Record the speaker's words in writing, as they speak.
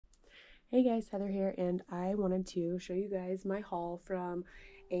Hey guys, Heather here, and I wanted to show you guys my haul from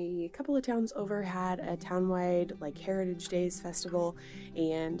a couple of towns over. Had a townwide like Heritage Days festival,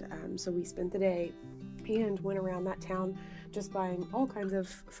 and so we spent the day and went around that town just buying all kinds of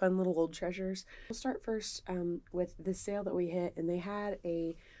fun little old treasures. We'll start first with the sale that we hit, and they had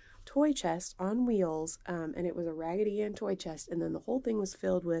a toy chest on wheels, and it was a Raggedy Ann toy chest, and then the whole thing was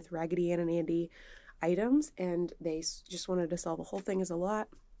filled with Raggedy Ann and Andy items, and they just wanted to sell the whole thing as a lot.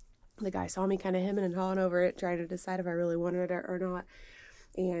 The guy saw me kind of hemming and hawing over it, trying to decide if I really wanted it or not.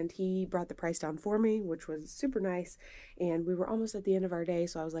 And he brought the price down for me, which was super nice. And we were almost at the end of our day,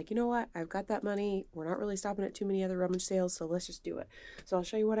 so I was like, you know what? I've got that money. We're not really stopping at too many other rummage sales, so let's just do it. So I'll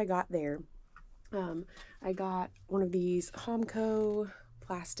show you what I got there. I got one of these Homco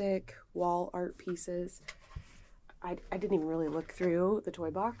plastic wall art pieces. I didn't even really look through the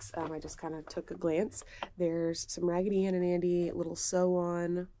toy box. I just kind of took a glance. There's some Raggedy Ann and Andy little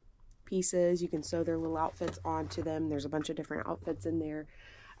sew-on pieces. You can sew their little outfits onto them. There's a bunch of different outfits in there.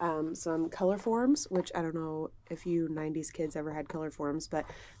 Some color forms, which I don't know if you 90s kids ever had color forms, but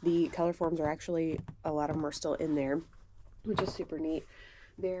the color forms are actually, a lot of them are still in there, which is super neat.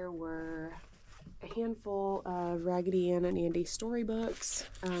 There were a handful of Raggedy Ann and Andy storybooks.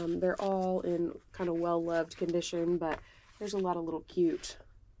 They're all in kind of well-loved condition, but there's a lot of little cute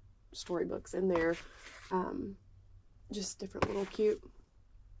storybooks in there. Just different little cute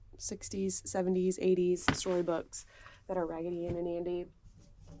 60s, 70s, 80s storybooks that are Raggedy Ann and Andy.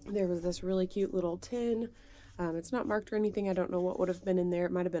 There was this really cute little tin. It's not marked or anything. I don't know what would have been in there.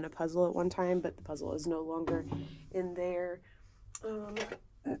 It might have been a puzzle at one time, but the puzzle is no longer in there. Oh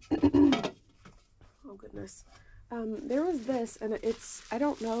goodness. There was this, and I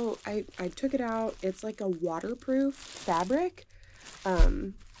don't know, I took it out. It's like a waterproof fabric.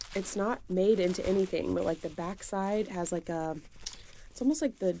 It's not made into anything, but like the back side has like it's almost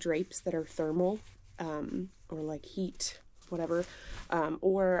like the drapes that are thermal, or like heat, whatever.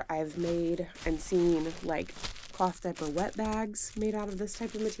 Or I've made and seen like cloth diaper wet bags made out of this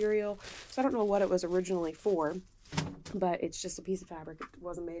type of material. So I don't know what it was originally for, but it's just a piece of fabric. It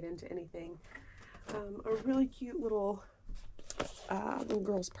wasn't made into anything. A really cute little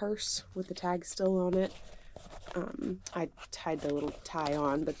girl's purse with the tag still on it. I tied the little tie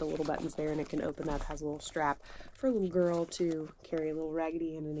on, but the little button's there and it can open up, has a little strap for a little girl to carry a little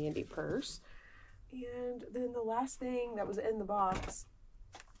Raggedy Ann and Andy purse. And then the last thing that was in the box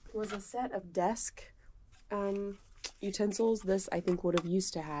was a set of desk utensils. This I think would have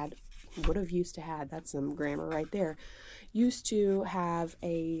used to had, that's some grammar right there, used to have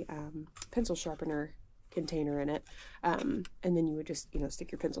a pencil sharpener container in it, and then you would just,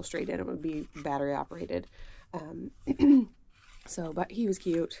 stick your pencil straight in. It would be battery operated. But he was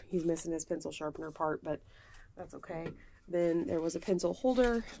cute. He's missing his pencil sharpener part, but that's okay. Then there was a pencil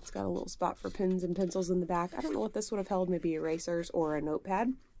holder. It's got a little spot for pens and pencils in the back. I don't know what this would have held, maybe erasers or a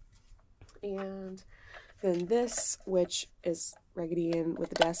notepad. And then this, which is Raggedy Ann with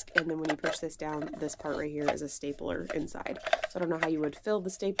the desk, and then when you push this down, this part right here is a stapler inside. So I don't know how you would fill the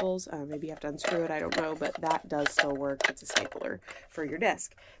staples. Maybe you have to unscrew it, I don't know, but that does still work. It's a stapler for your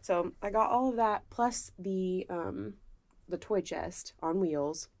desk. So I got all of that, plus the toy chest on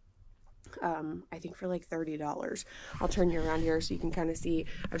wheels. I think for like $30. I'll turn you around here so you can kind of see.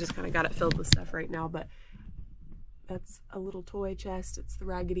 I've just kind of got it filled with stuff right now, but that's a little toy chest. It's the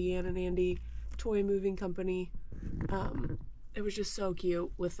Raggedy Ann and Andy Toy Moving Company. It was just so cute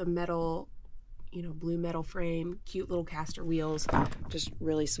with the metal, blue metal frame, cute little caster wheels, just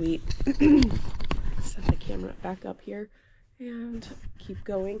really sweet. Set the camera back up here and keep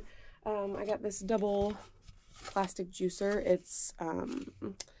going. I got this double plastic juicer. It's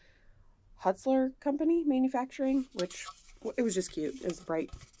Hutzler Company Manufacturing, which it was just cute. It was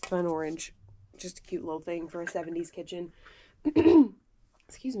bright, fun orange, just a cute little thing for a 70s kitchen.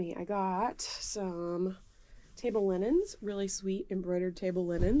 Excuse me. I got some table linens, really sweet embroidered table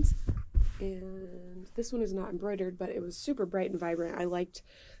linens, and this one is not embroidered, but it was super bright and vibrant. I liked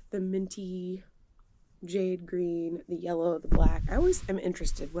the minty jade green, the yellow, the black. I always am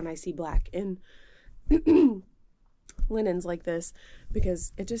interested when I see black in linens like this,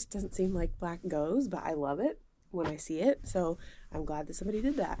 because it just doesn't seem like black goes, but I love it when I see it, so I'm glad that somebody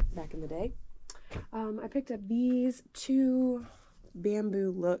did that back in the day. I picked up these two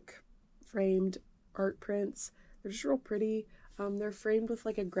bamboo look framed art prints. They're just real pretty. They're framed with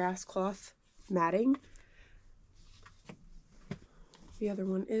like a grass cloth matting. The other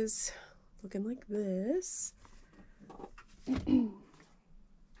one is looking like this.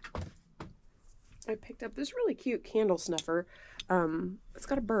 I picked up this really cute candle snuffer. It's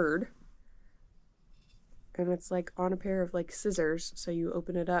got a bird, and it's like on a pair of like scissors, so you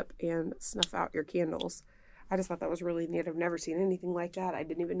open it up and snuff out your candles. I just thought that was really neat. I've never seen anything like that. I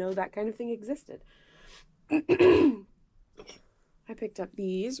didn't even know that kind of thing existed. I picked up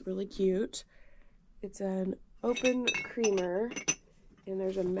these, really cute. It's an open creamer, and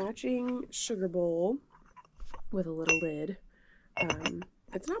there's a matching sugar bowl with a little lid.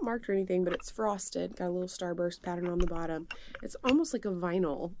 It's not marked or anything, but it's frosted. Got a little starburst pattern on the bottom. It's almost like a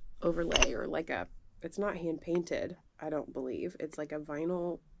vinyl overlay, or like a, it's not hand painted, I don't believe. It's like a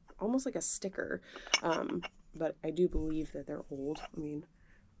vinyl, almost like a sticker. But I do believe that they're old. I mean,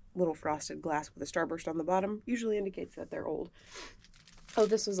 little frosted glass with a starburst on the bottom usually indicates that they're old. Oh,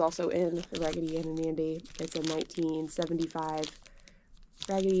 this was also in the Raggedy Ann and Andy. It's a 1975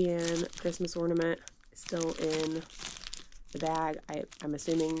 Raggedy Ann Christmas ornament, still in the bag. I'm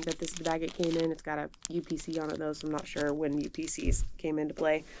assuming that this is the bag it came in. It's got a UPC on it though, so I'm not sure when UPCs came into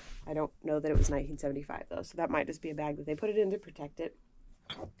play. I don't know that it was 1975 though, so that might just be a bag that they put it in to protect it.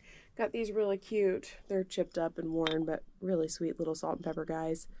 Got these really cute. They're chipped up and worn, but really sweet little salt and pepper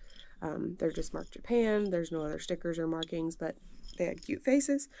guys. They're just marked Japan. There's no other stickers or markings, but they had cute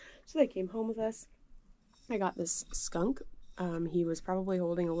faces, so they came home with us. I got this skunk. He was probably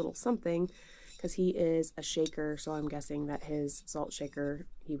holding a little something, because he is a shaker, so I'm guessing that his salt shaker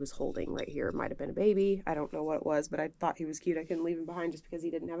he was holding right here might have been a baby. I don't know what it was, but I thought he was cute. I couldn't leave him behind just because he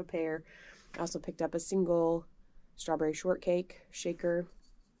didn't have a pair. I also picked up a single strawberry shortcake shaker.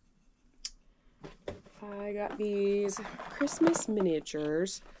 I got these Christmas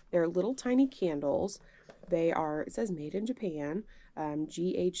miniatures. They're little tiny candles. They are, it says made in Japan,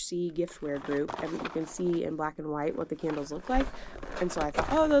 GHC giftware group, and you can see in black and white what the candles look like. And so I thought,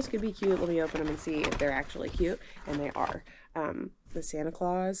 oh, those could be cute. Let me open them and see if they're actually cute. And they are. The Santa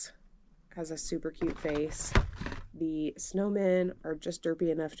Claus has a super cute face. The snowmen are just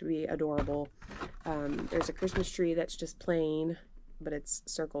derpy enough to be adorable. There's a Christmas tree that's just plain, but it's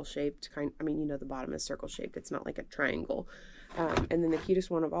circle shaped. I mean, you know, the bottom is circle shaped. It's not like a triangle. And then the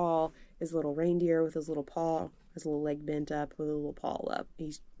cutest one of all is a little reindeer with his little paw, his little leg bent up with a little paw up.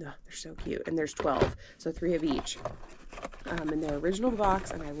 They're so cute. And there's 12, so 3 of each. In their original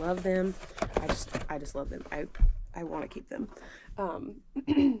box, and I love them. I just love them. I want to keep them.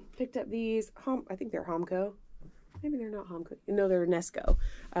 Picked up these, I think they're Homco. Maybe they're not Homco. No, they're Nesco.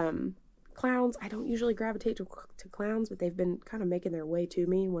 Clowns. I don't usually gravitate to clowns, but they've been kind of making their way to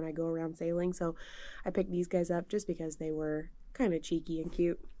me when I go around sailing, so I picked these guys up just because they were kind of cheeky and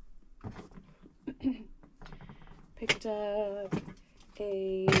cute. Picked up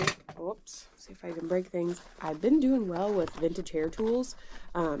a, whoops, see if I can break things. I've been doing well with vintage hair tools,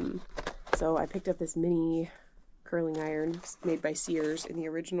 so I picked up this mini curling iron made by Sears in the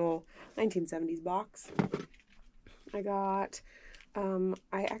original 1970s box. I got,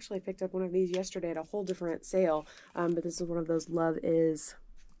 I actually picked up one of these yesterday at a whole different sale, but this is one of those Love Is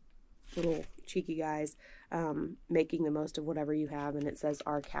little cheeky guys, making the most of whatever you have, and it says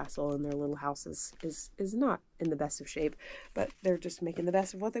our castle, and their little house is not in the best of shape, but they're just making the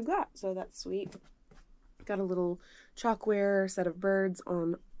best of what they've got, so that's sweet. Got a little chalkware set of birds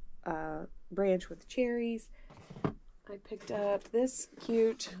on a branch with cherries. I picked up this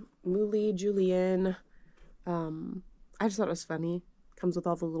cute Mouly Julienne. I just thought it was funny. Comes with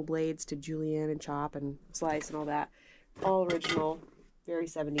all the little blades to julienne and chop and slice and all that. All original, very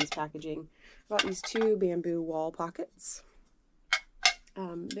 70s packaging. Got these 2 bamboo wall pockets.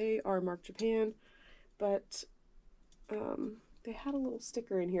 They are marked Japan, but they had a little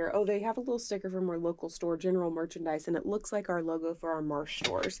sticker in here. Oh, they have a little sticker from our local store, General Merchandise, and it looks like our logo for our Marsh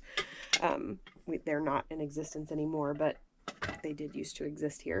stores. They're not in existence anymore, but they did used to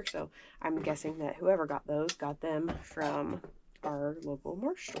exist here, so I'm guessing that whoever got those got them from our local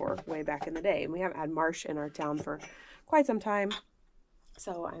Marsh store way back in the day. And we haven't had Marsh in our town for quite some time,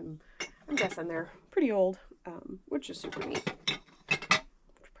 so I'm guessing they're pretty old, which is super neat.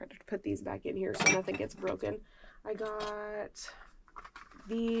 Try to put these back in here so nothing gets broken. I got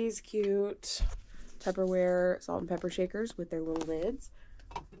these cute Tupperware salt and pepper shakers with their little lids.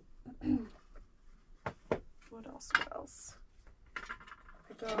 What else?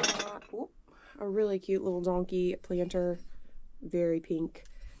 I got a really cute little donkey planter, very pink,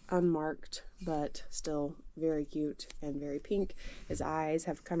 unmarked, but still very cute and very pink. His eyes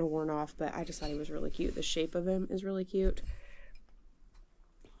have kind of worn off, but I just thought he was really cute. The shape of him is really cute.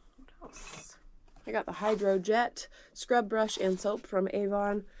 What else? I got the Hydro Jet scrub brush and soap from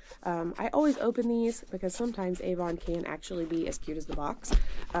Avon. I always open these because sometimes Avon can actually be as cute as the box.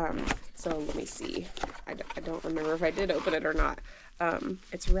 So let me see. I don't remember if I did open it or not.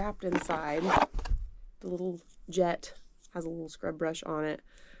 It's wrapped inside. The little jet has a little scrub brush on it.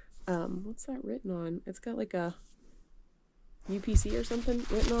 what's that written on? It's got like a UPC or something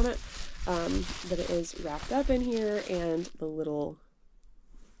written on it, but it is wrapped up in here, and the little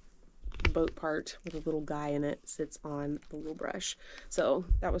boat part with a little guy in it sits on the little brush. So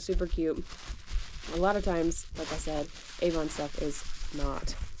that was super cute. A lot of times, like I said, Avon stuff is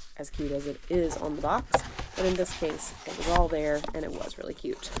not as cute as it is on the box, but in this case it was all there and it was really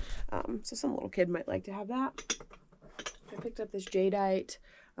cute. So some little kid might like to have that. I picked up this jadeite.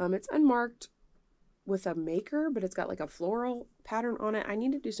 It's unmarked with a maker, but it's got like a floral pattern on it. I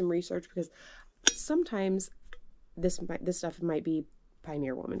need to do some research because sometimes this stuff might be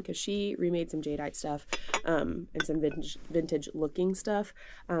Pioneer Woman, because she remade some jadeite stuff and some vintage looking stuff,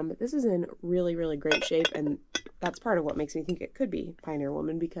 but this is in really, really great shape, and that's part of what makes me think it could be Pioneer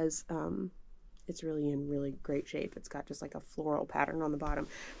Woman, because it's really in really great shape. It's got just like a floral pattern on the bottom,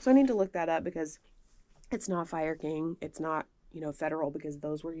 so I need to look that up because it's not Fire King, it's not, you know, Federal, because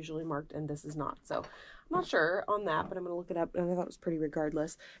those were usually marked and this is not. So I'm not sure on that, but I'm gonna look it up, and I thought it was pretty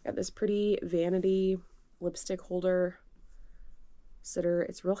regardless. Got this pretty vanity lipstick holder sitter.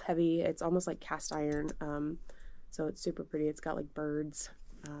 It's real heavy. It's almost like cast iron, so it's super pretty. It's got like birds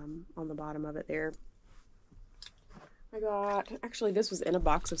on the bottom of it there. I got, actually this was in a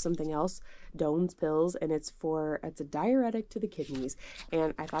box of something else, Doan's pills, and it's a diuretic to the kidneys,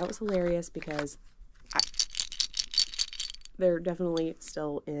 and I thought it was hilarious because they're definitely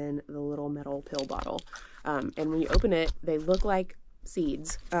still in the little metal pill bottle, and when you open it they look like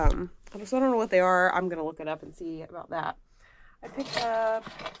seeds, so I don't know what they are. I'm gonna look it up and see about that. I picked up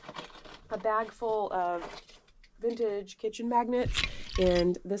a bag full of vintage kitchen magnets,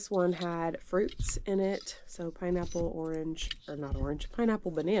 and this one had fruits in it. So pineapple, orange, or not orange, pineapple,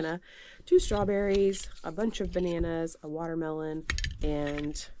 banana, 2 strawberries, a bunch of bananas, a watermelon,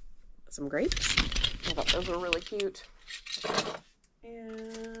 and some grapes. I thought those were really cute.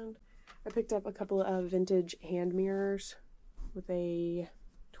 And I picked up a couple of vintage hand mirrors with a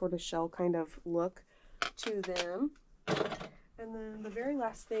tortoiseshell kind of look to them. And then the very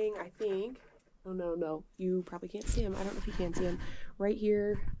last thing, I think, oh no, you probably can't see them. I don't know if you can see them. Right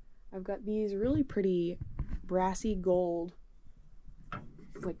here, I've got these really pretty brassy gold,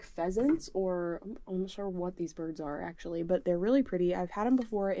 like pheasants, or I'm not sure what these birds are actually, but they're really pretty. I've had them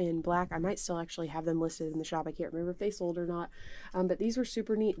before in black. I might still actually have them listed in the shop. I can't remember if they sold or not, but these were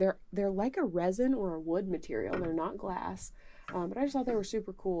super neat. They're like a resin or a wood material. They're not glass. But I just thought they were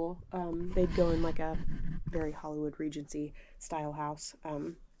super cool. They'd go in like a very Hollywood Regency style house.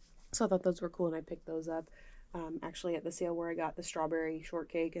 So I thought those were cool, and I picked those up actually at the sale where I got the strawberry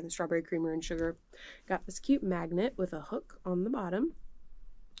shortcake and the strawberry creamer and sugar. Got this cute magnet with a hook on the bottom.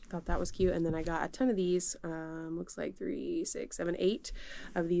 Thought that was cute. And then I got a ton of these, looks like 3, 6, 7, 8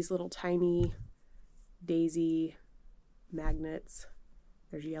 of these little tiny daisy magnets.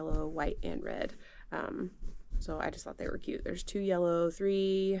 There's yellow, white, and red. So I just thought they were cute. There's 2 yellow,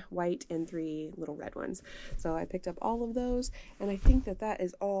 3 white, and 3 little red ones. So I picked up all of those, and I think that that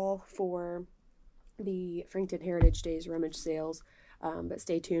is all for the Frankton Heritage Days rummage sales. But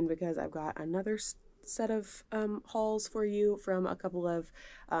stay tuned because I've got another set of hauls for you from a couple of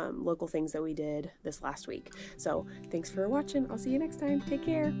local things that we did this last week. So thanks for watching. I'll see you next time. Take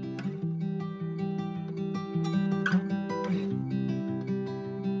care.